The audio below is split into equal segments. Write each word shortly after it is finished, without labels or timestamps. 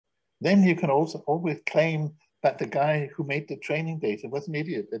then you can also always claim that the guy who made the training data was an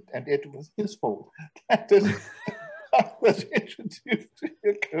idiot and it was his fault. That doesn't. I was introduced to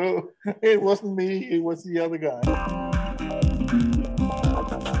your code. It wasn't me, it was the other guy.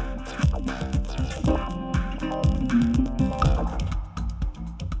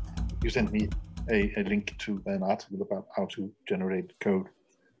 You sent me a link to an article about how to generate code.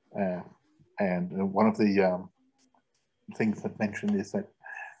 And one of the things that mentioned is that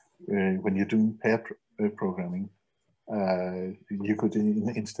when you're doing pair programming, you could,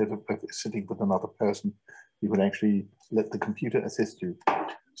 instead of sitting with another person, you could actually let the computer assist you.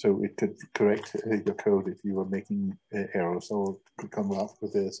 So it could correct your code if you were making errors, or could come up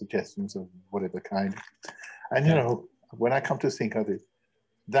with suggestions of whatever kind. And you know, when I come to think of it,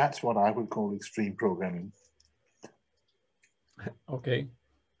 that's what I would call extreme programming. Okay.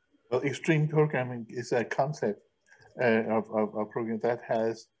 Well, extreme programming is a concept of programming that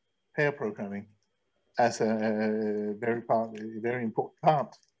has pair programming as a very important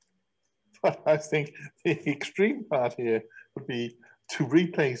part. But I think the extreme part here would be to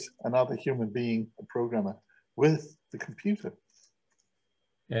replace another human being, a programmer, with the computer.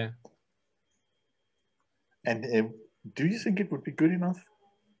 Yeah. And do you think it would be good enough?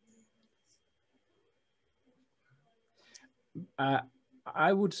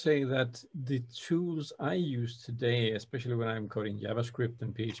 I would say that the tools I use today, especially when I'm coding JavaScript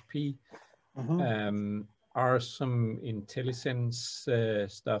and PHP, are some IntelliSense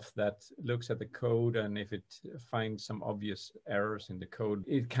stuff that looks at the code, and if it finds some obvious errors in the code,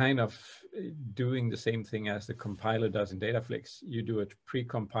 it kind of doing the same thing as the compiler does in Dataflex. You do it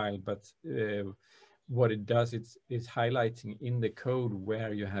pre-compiled, but what it does, it's highlighting in the code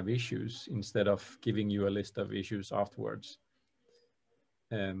where you have issues instead of giving you a list of issues afterwards.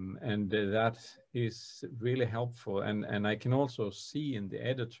 And that is really helpful. And I can also see in the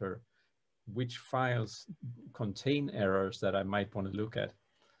editor which files contain errors that I might want to look at.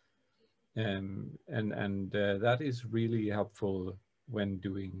 And that is really helpful when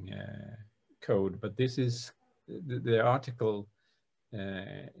doing code. But this is the article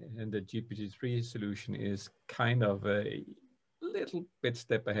and the GPT-3 solution is kind of a little bit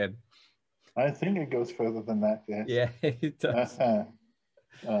step ahead. I think it goes further than that, yes. Yeah, it does.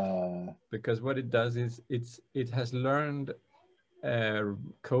 Because what it does is it has learned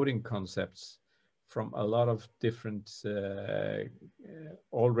coding concepts from a lot of different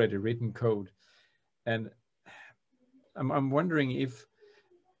already written code. And I'm wondering if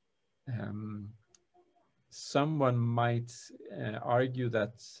someone might argue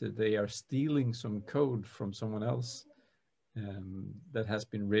that they are stealing some code from someone else that has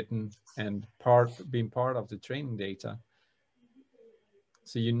been written and being part of the training data.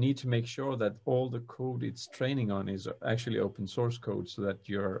 So you need to make sure that all the code it's training on is actually open source code, so that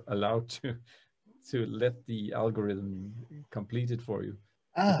you're allowed to let the algorithm complete it for you.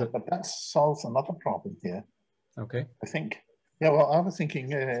 But that solves another problem here. Okay. I think, yeah, well, I was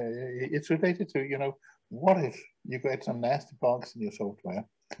thinking it's related to, you know, what if you get some nasty bugs in your software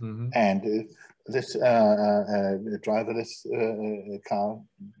and this driverless car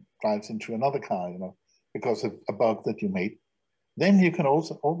drives into another car, you know, because of a bug that you made. Then you can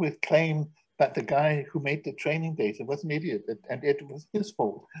also always claim that the guy who made the training data was an idiot and it was his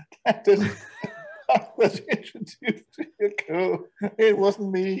fault. That doesn't. I was introduced to your code. It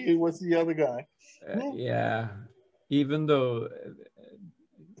wasn't me, it was the other guy. Yeah, even though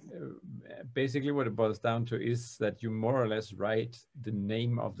basically what it boils down to is that you more or less write the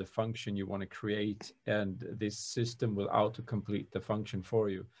name of the function you want to create, and this system will auto-complete the function for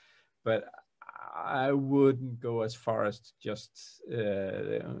you. But I wouldn't go as far as to just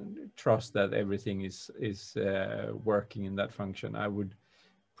trust that everything is working in that function. I would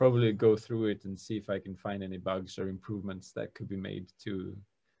probably go through it and see if I can find any bugs or improvements that could be made to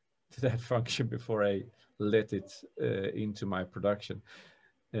that function before I let it into my production.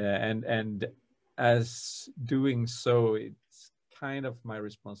 And as doing so, it's kind of my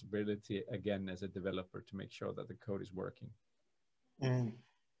responsibility again as a developer to make sure that the code is working.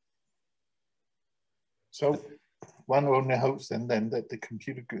 So one only hopes then that the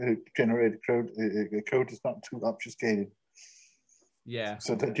computer generated code is not too obfuscated. Yeah.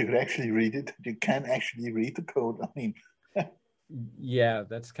 So that you could actually read it. You can actually read the code. I mean, yeah,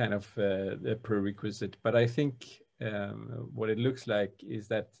 that's kind of the prerequisite. But I think what it looks like is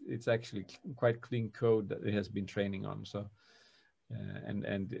that it's actually quite clean code that it has been training on. So,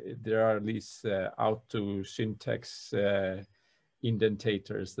 and there are at least auto syntax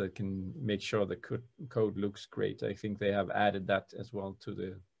indentators that can make sure the code looks great. I think they have added that as well to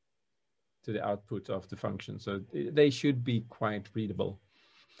the output of the function. So they should be quite readable.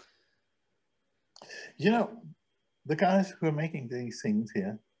 You know, the guys who are making these things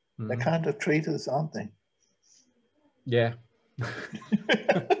here, they're kind of traitors, aren't they? Yeah.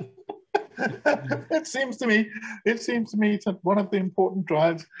 It seems to me that one of the important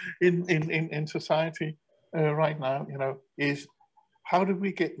drives in society right now, you know, is how do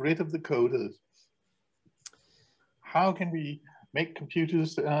we get rid of the coders? How can we make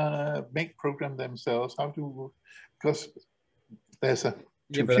computers make program themselves? Because there's too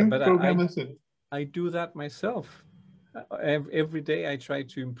few programmers. I do that myself. Every day I try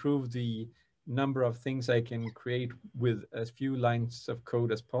to improve the number of things I can create with as few lines of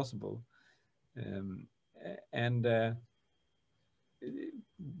code as possible.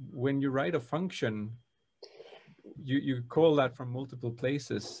 When you write a function, you call that from multiple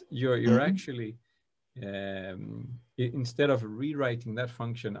places. You're actually, instead of rewriting that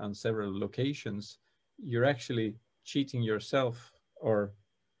function on several locations, you're actually cheating yourself, or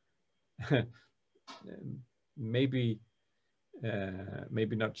maybe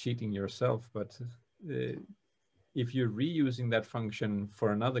not cheating yourself, but if you're reusing that function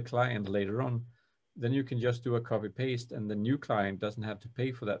for another client later on, then you can just do a copy paste and the new client doesn't have to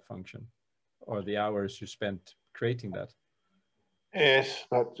pay for that function or the hours you spent creating that. Yes,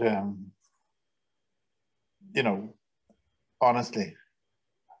 but you know, honestly,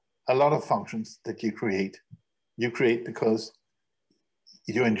 a lot of functions that you create because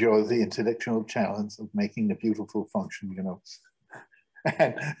you enjoy the intellectual challenge of making a beautiful function, you know.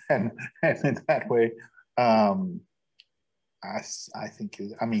 and in that way, I think,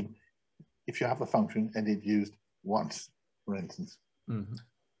 I mean, if you have a function and it's used once, for instance,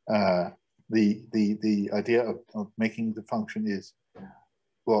 the idea of making the function is,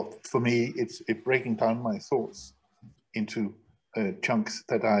 well, for me, it's breaking down my thoughts into chunks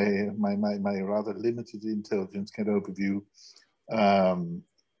that my rather limited intelligence can overview.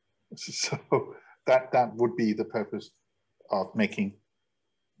 So that would be the purpose of making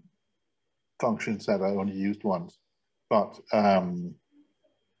functions that are only used once. But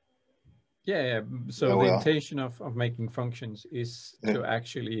yeah. So the intention of making functions is to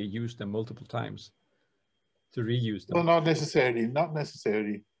actually use them multiple times, to reuse them. Well, not necessarily.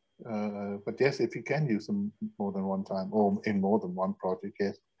 But yes, if you can use them more than one time or in more than one project,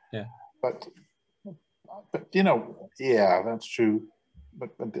 yes. Yeah. But you know, yeah, that's true.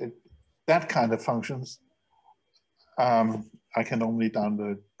 But that kind of functions, I can only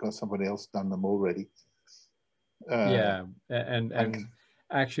download because somebody else done them already. Yeah, and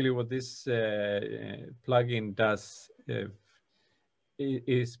actually, what this plugin does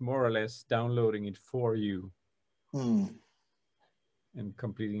is more or less downloading it for you and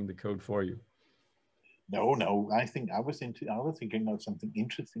completing the code for you. No, I was thinking of something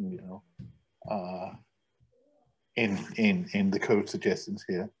interesting, you know, in the code suggestions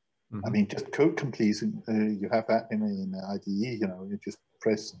here. I mean, just code completion. You have that in IDE. You know, you just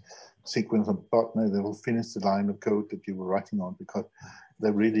press sequence on the button, and it will finish the line of code that you were writing on, because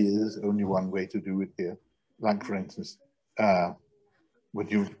there really is only one way to do it here. Like, for instance, when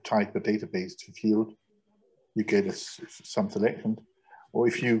you type a database to field, you get some selection, or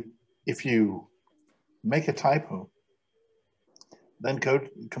if you make a typo, then code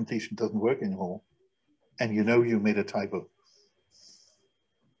completion doesn't work anymore, and you know you made a typo.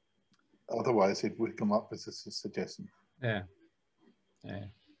 Otherwise, it would come up as a suggestion. Yeah.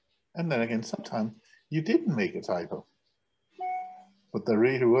 And then again, sometimes you didn't make a typo, but there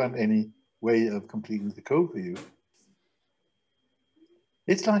really weren't any way of completing the code for you.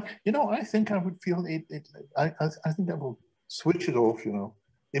 It's like, you know, I think I would feel I think I will switch it off, you know,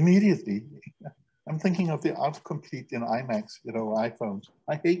 immediately. I'm thinking of the autocomplete in iMacs, you know, iPhones.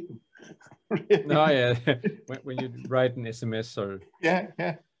 I hate them. Really. No, yeah. when you write an SMS or... Yeah.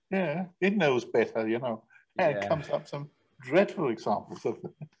 It knows better, you know. And it comes up some dreadful examples of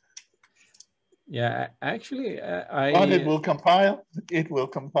it. Yeah, actually, But it will compile.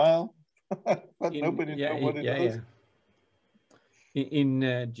 But nobody knows what it does. Yeah. In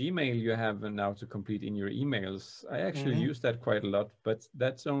Gmail, you have an autocomplete in your emails. I actually use that quite a lot, but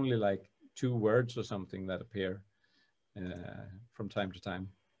that's only like 2 words or something that appear from time to time.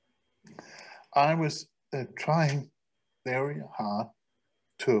 I was trying very hard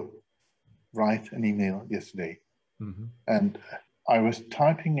to write an email yesterday, and I was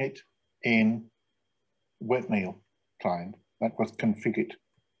typing it in webmail client that was configured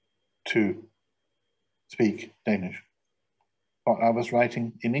to speak Danish, but I was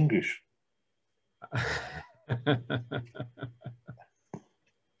writing in English.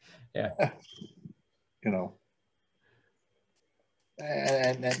 Yeah. You know,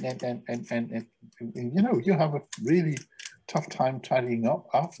 and you know, you have a really tough time tidying up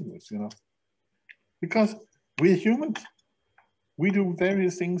afterwards, you know. because we're humans. We do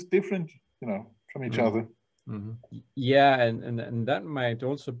various things different, you know, from each other. Yeah, and that might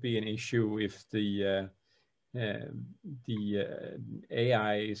also be an issue if the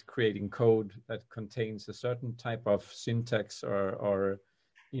AI is creating code that contains a certain type of syntax or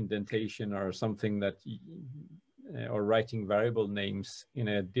indentation or something that or writing variable names in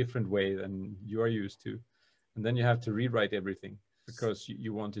a different way than you are used to, and then you have to rewrite everything because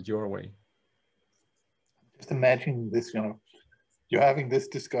you want it your way. Just imagine this, you know, you're having this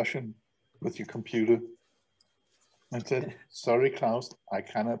discussion with your computer and said, sorry, Klaus, I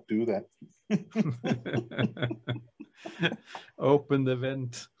cannot do that. Open the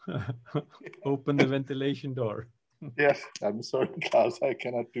vent. Open the ventilation door. Yes, I'm sorry, Klaus, I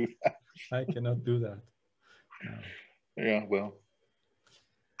cannot do that. I cannot do that. No. Yeah, well.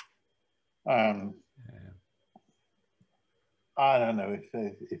 I don't know if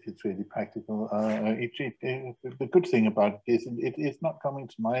it's really practical. The good thing about it is it is not coming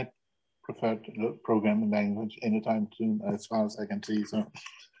to my preferred programming language anytime soon, as far as I can see. So,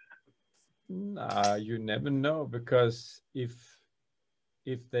 you never know, because if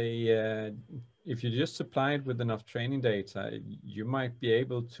you just supply it with enough training data, you might be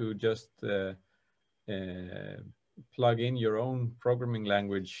able to just plug in your own programming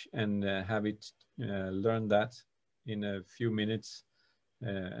language and have it learn that in a few minutes,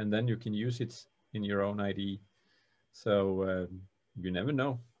 and then you can use it in your own IDE. So you never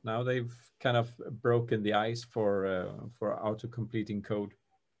know. Now they've kind of broken the ice for auto-completing code.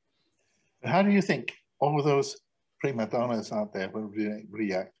 How do you think all of those prima donnas out there will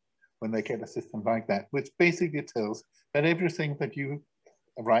react when they get a system like that, which basically tells that everything that you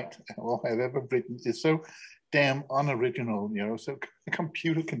write or have ever written is so damn unoriginal, you know, so the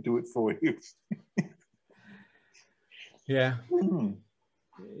computer can do it for you? Yeah.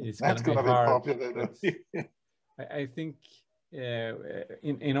 It's going to be hard. Popular. I think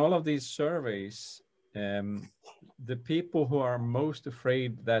in all of these surveys, the people who are most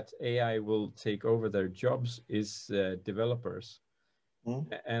afraid that AI will take over their jobs is developers.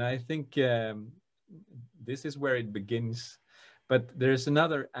 And I think this is where it begins. But there's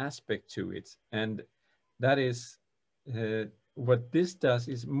another aspect to it, and that is what this does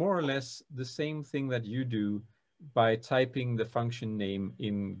is more or less the same thing that you do by typing the function name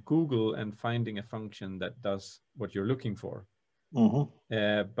in Google and finding a function that does what you're looking for.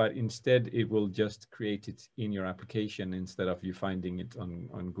 But instead, it will just create it in your application instead of you finding it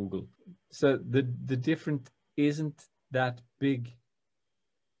on Google. So the difference isn't that big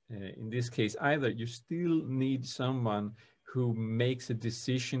in this case either. You still need someone who makes a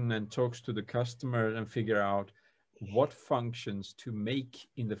decision and talks to the customer and figure out what functions to make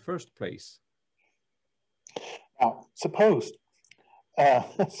in the first place. Now, suppose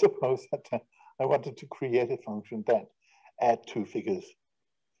that I wanted to create a function that add two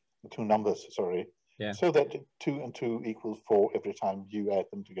numbers, sorry, yeah. So that 2 and 2 equals 4 every time you add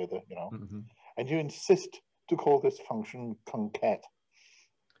them together, you know, and you insist to call this function concat.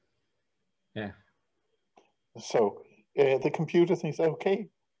 Yeah. So the computer thinks, okay,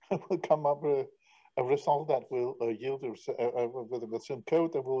 we'll come up with a result that will yield with some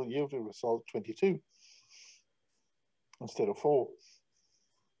code that will yield a result 22 instead of 4.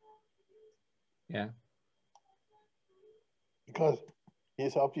 Yeah. Because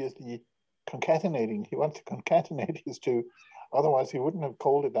he's obviously concatenating. He wants to concatenate his two. Otherwise, he wouldn't have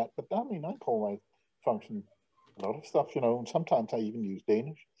called it that. But I mean, I call my function a lot of stuff, you know, and sometimes I even use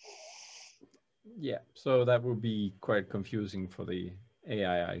Danish. Yeah, so that would be quite confusing for the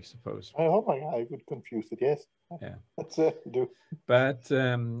AI, I suppose. I hope I would confuse it, yes. Yeah. That's do. But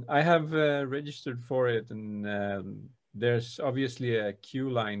I have registered for it, and there's obviously a queue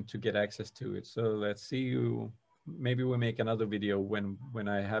line to get access to it. So let's see you. Maybe we'll make another video when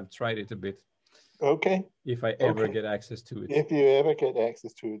I have tried it a bit. Okay. If I ever get access to it. If you ever get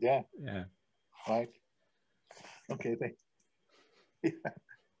access to it, yeah. Yeah. Right. Okay, then. Yeah.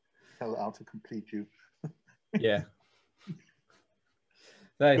 Tell how to complete you. Yeah.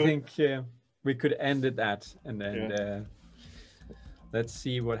 I think we could end at that, and then let's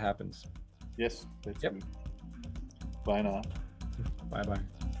see what happens. Yes. Let's do. Bye now.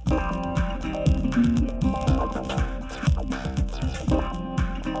 Bye-bye.